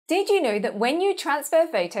Did you know that when you transfer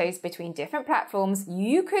photos between different platforms,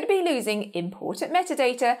 you could be losing important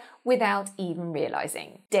metadata without even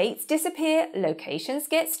realizing? Dates disappear, locations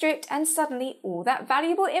get stripped, and suddenly all that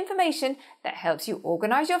valuable information that helps you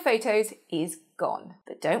organize your photos is gone.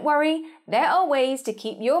 But don't worry, there are ways to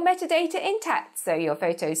keep your metadata intact so your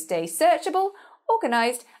photos stay searchable,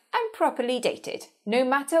 organized, and properly dated, no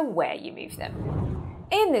matter where you move them.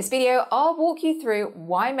 In this video, I'll walk you through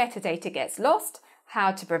why metadata gets lost, how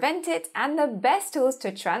to prevent it, and the best tools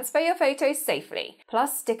to transfer your photos safely.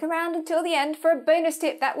 Plus, stick around until the end for a bonus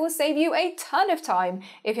tip that will save you a ton of time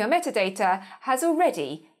if your metadata has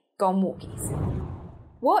already gone walkies.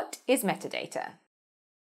 What is metadata?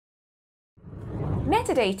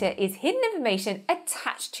 Metadata is hidden information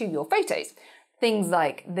attached to your photos. Things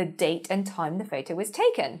like the date and time the photo was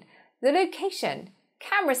taken, the location,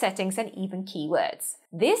 camera settings, and even keywords.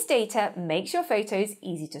 This data makes your photos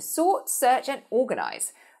easy to sort, search, and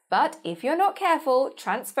organize. But if you're not careful,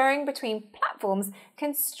 transferring between platforms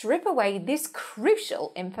can strip away this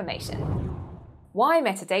crucial information. Why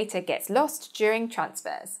metadata gets lost during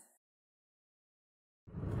transfers.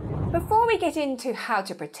 Before we get into how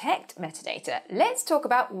to protect metadata, let's talk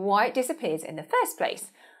about why it disappears in the first place.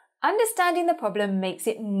 Understanding the problem makes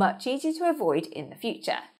it much easier to avoid in the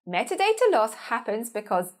future. Metadata loss happens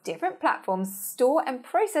because different platforms store and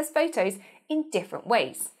process photos in different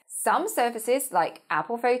ways. Some services like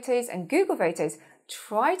Apple Photos and Google Photos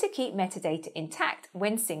try to keep metadata intact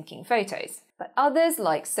when syncing photos, but others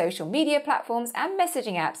like social media platforms and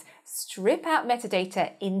messaging apps strip out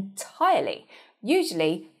metadata entirely,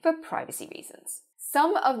 usually for privacy reasons.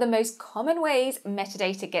 Some of the most common ways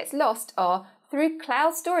metadata gets lost are through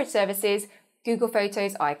cloud storage services, Google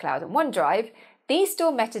Photos, iCloud, and OneDrive. These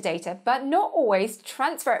store metadata, but not always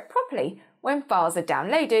transfer it properly when files are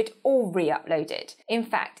downloaded or re-uploaded. In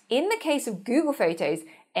fact, in the case of Google Photos,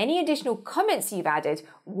 any additional comments you've added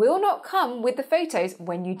will not come with the photos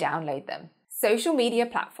when you download them. Social media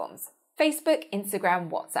platforms, Facebook, Instagram,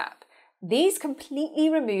 WhatsApp. These completely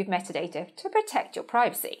remove metadata to protect your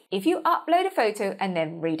privacy. If you upload a photo and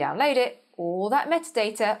then re-download it, all that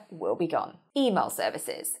metadata will be gone. Email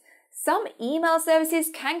services. Some email services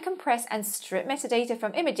can compress and strip metadata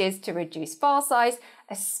from images to reduce file size,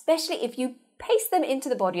 especially if you paste them into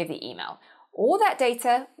the body of the email. All that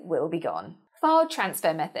data will be gone. File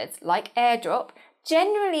transfer methods like AirDrop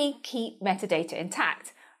generally keep metadata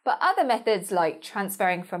intact, but other methods like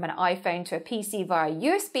transferring from an iPhone to a PC via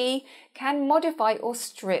USB can modify or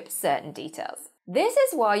strip certain details. This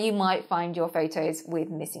is why you might find your photos with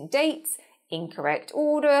missing dates, incorrect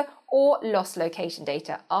order, or lost location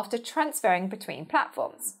data after transferring between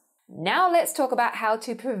platforms. Now let's talk about how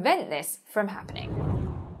to prevent this from happening.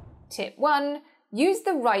 Tip 1. Use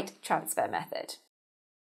the right transfer method.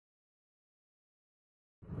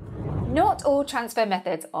 Not all transfer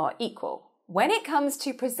methods are equal. When it comes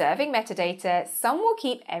to preserving metadata, some will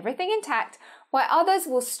keep everything intact, while others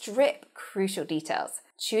will strip crucial details.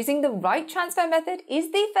 Choosing the right transfer method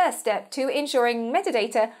is the first step to ensuring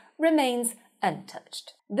metadata remains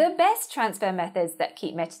untouched. The best transfer methods that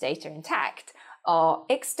keep metadata intact are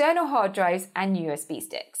external hard drives and USB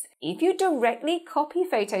sticks. If you directly copy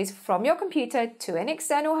photos from your computer to an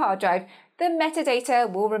external hard drive, the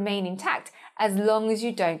metadata will remain intact as long as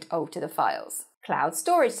you don't alter the files. Cloud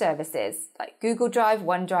storage services like Google Drive,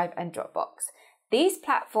 OneDrive, and Dropbox. These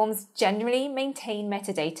platforms generally maintain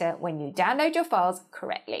metadata when you download your files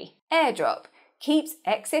correctly. AirDrop keeps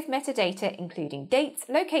EXIF metadata including dates,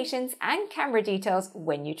 locations, and camera details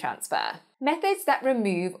when you transfer. Methods that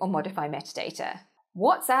remove or modify metadata.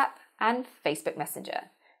 WhatsApp and Facebook Messenger.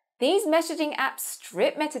 These messaging apps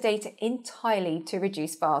strip metadata entirely to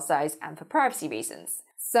reduce file size and for privacy reasons.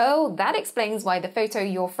 So that explains why the photo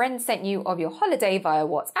your friend sent you of your holiday via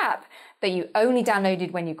WhatsApp that you only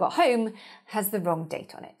downloaded when you got home has the wrong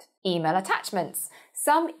date on it. Email attachments.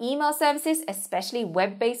 Some email services, especially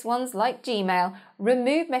web-based ones like Gmail,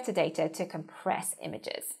 remove metadata to compress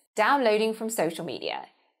images. Downloading from social media.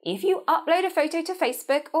 If you upload a photo to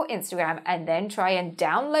Facebook or Instagram and then try and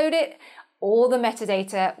download it, all the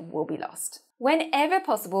metadata will be lost. Whenever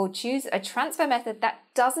possible, choose a transfer method that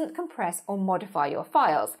doesn't compress or modify your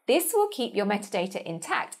files. This will keep your metadata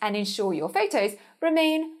intact and ensure your photos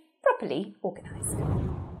remain properly organized.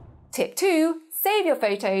 Tip 2. Save your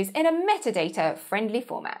photos in a metadata-friendly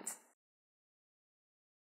format.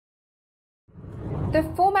 The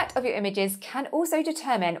format of your images can also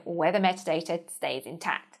determine whether metadata stays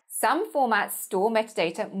intact. Some formats store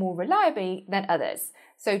metadata more reliably than others,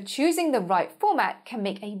 so choosing the right format can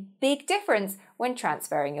make a big difference when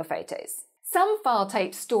transferring your photos. Some file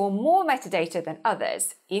types store more metadata than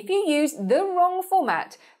others. If you use the wrong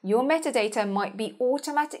format, your metadata might be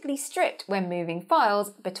automatically stripped when moving files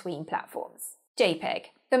between platforms. JPEG.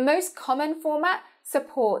 The most common format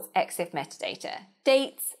supports EXIF metadata,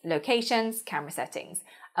 dates, locations, camera settings,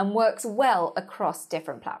 and works well across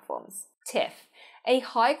different platforms. TIFF. A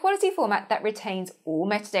high-quality format that retains all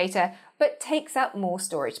metadata but takes up more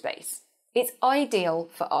storage space. It's ideal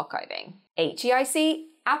for archiving. HEIC,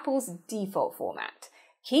 Apple's default format,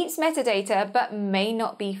 keeps metadata but may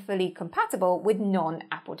not be fully compatible with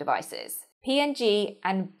non-Apple devices. PNG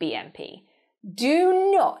and BMP.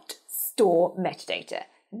 Do not store metadata.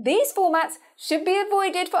 These formats should be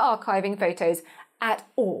avoided for archiving photos at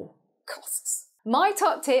all costs. My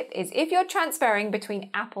top tip is if you're transferring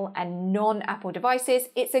between Apple and non-Apple devices,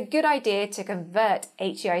 it's a good idea to convert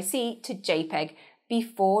HEIC to JPEG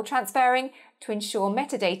before transferring to ensure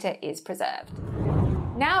metadata is preserved.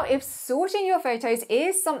 Now, if sorting your photos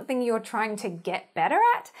is something you're trying to get better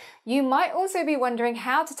at, you might also be wondering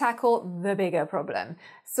how to tackle the bigger problem,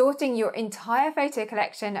 sorting your entire photo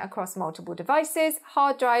collection across multiple devices,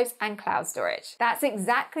 hard drives, and cloud storage. That's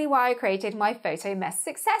exactly why I created my Photo Mess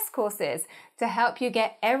Success courses, to help you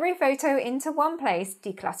get every photo into one place,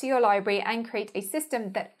 declutter your library, and create a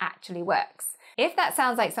system that actually works. If that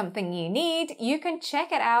sounds like something you need, you can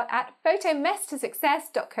check it out at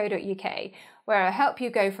photomesstosuccess.co.uk, where I'll help you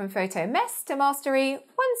go from photo mess to mastery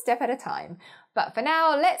one step at a time. But for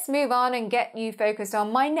now, let's move on and get you focused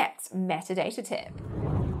on my next metadata tip.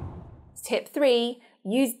 Tip 3,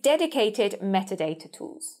 use dedicated metadata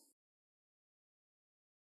tools.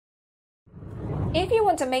 If you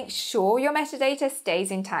want to make sure your metadata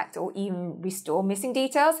stays intact or even restore missing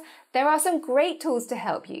details, there are some great tools to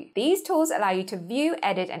help you. These tools allow you to view,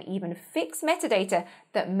 edit, and even fix metadata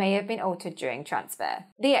that may have been altered during transfer.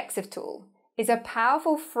 The EXIF tool is a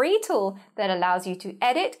powerful free tool that allows you to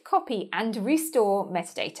edit, copy, and restore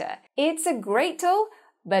metadata. It's a great tool,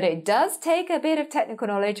 but it does take a bit of technical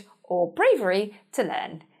knowledge or bravery to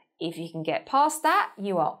learn. If you can get past that,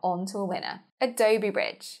 you are on to a winner. Adobe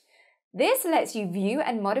Bridge. This lets you view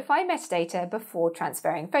and modify metadata before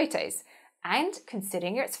transferring photos, and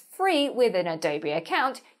considering it's free with an Adobe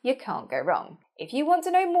account, you can't go wrong. If you want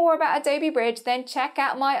to know more about Adobe Bridge, then check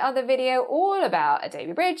out my other video all about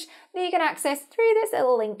Adobe Bridge that you can access through this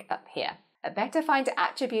little link up here. A better find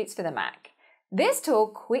attributes for the Mac. This tool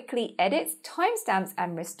quickly edits timestamps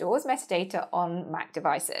and restores metadata on Mac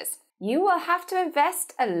devices. You will have to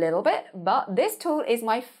invest a little bit, but this tool is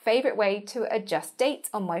my favorite way to adjust dates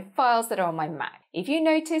on my files that are on my Mac. If you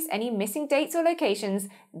notice any missing dates or locations,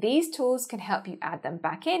 these tools can help you add them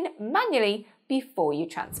back in manually before you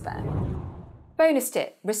transfer. Bonus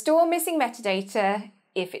tip, restore missing metadata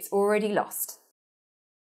if it's already lost.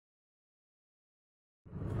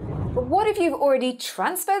 But what if you've already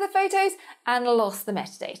transferred the photos and lost the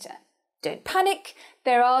metadata? Don't panic,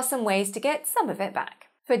 there are some ways to get some of it back.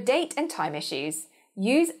 For date and time issues,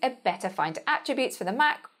 use a better find attributes for the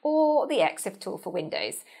Mac or the EXIF tool for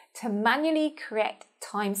Windows to manually correct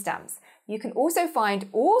timestamps. You can also find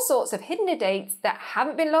all sorts of hidden dates that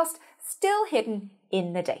haven't been lost still hidden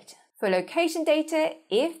in the data. For location data,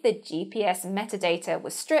 if the GPS metadata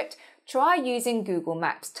was stripped, try using Google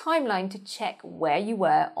Maps timeline to check where you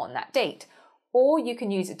were on that date. Or you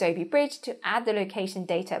can use Adobe Bridge to add the location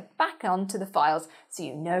data back onto the files so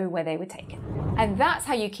you know where they were taken. And that's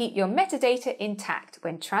how you keep your metadata intact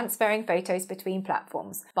when transferring photos between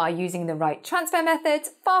platforms. By using the right transfer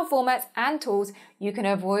methods, file formats, and tools, you can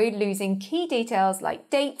avoid losing key details like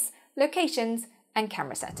dates, locations, and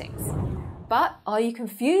camera settings. But are you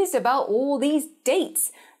confused about all these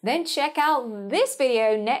dates? Then check out this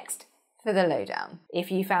video next for the lowdown.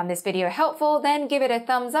 If you found this video helpful, then give it a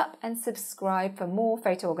thumbs up and subscribe for more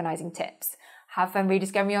photo organizing tips. Have fun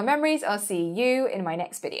rediscovering your memories. I'll see you in my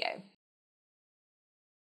next video.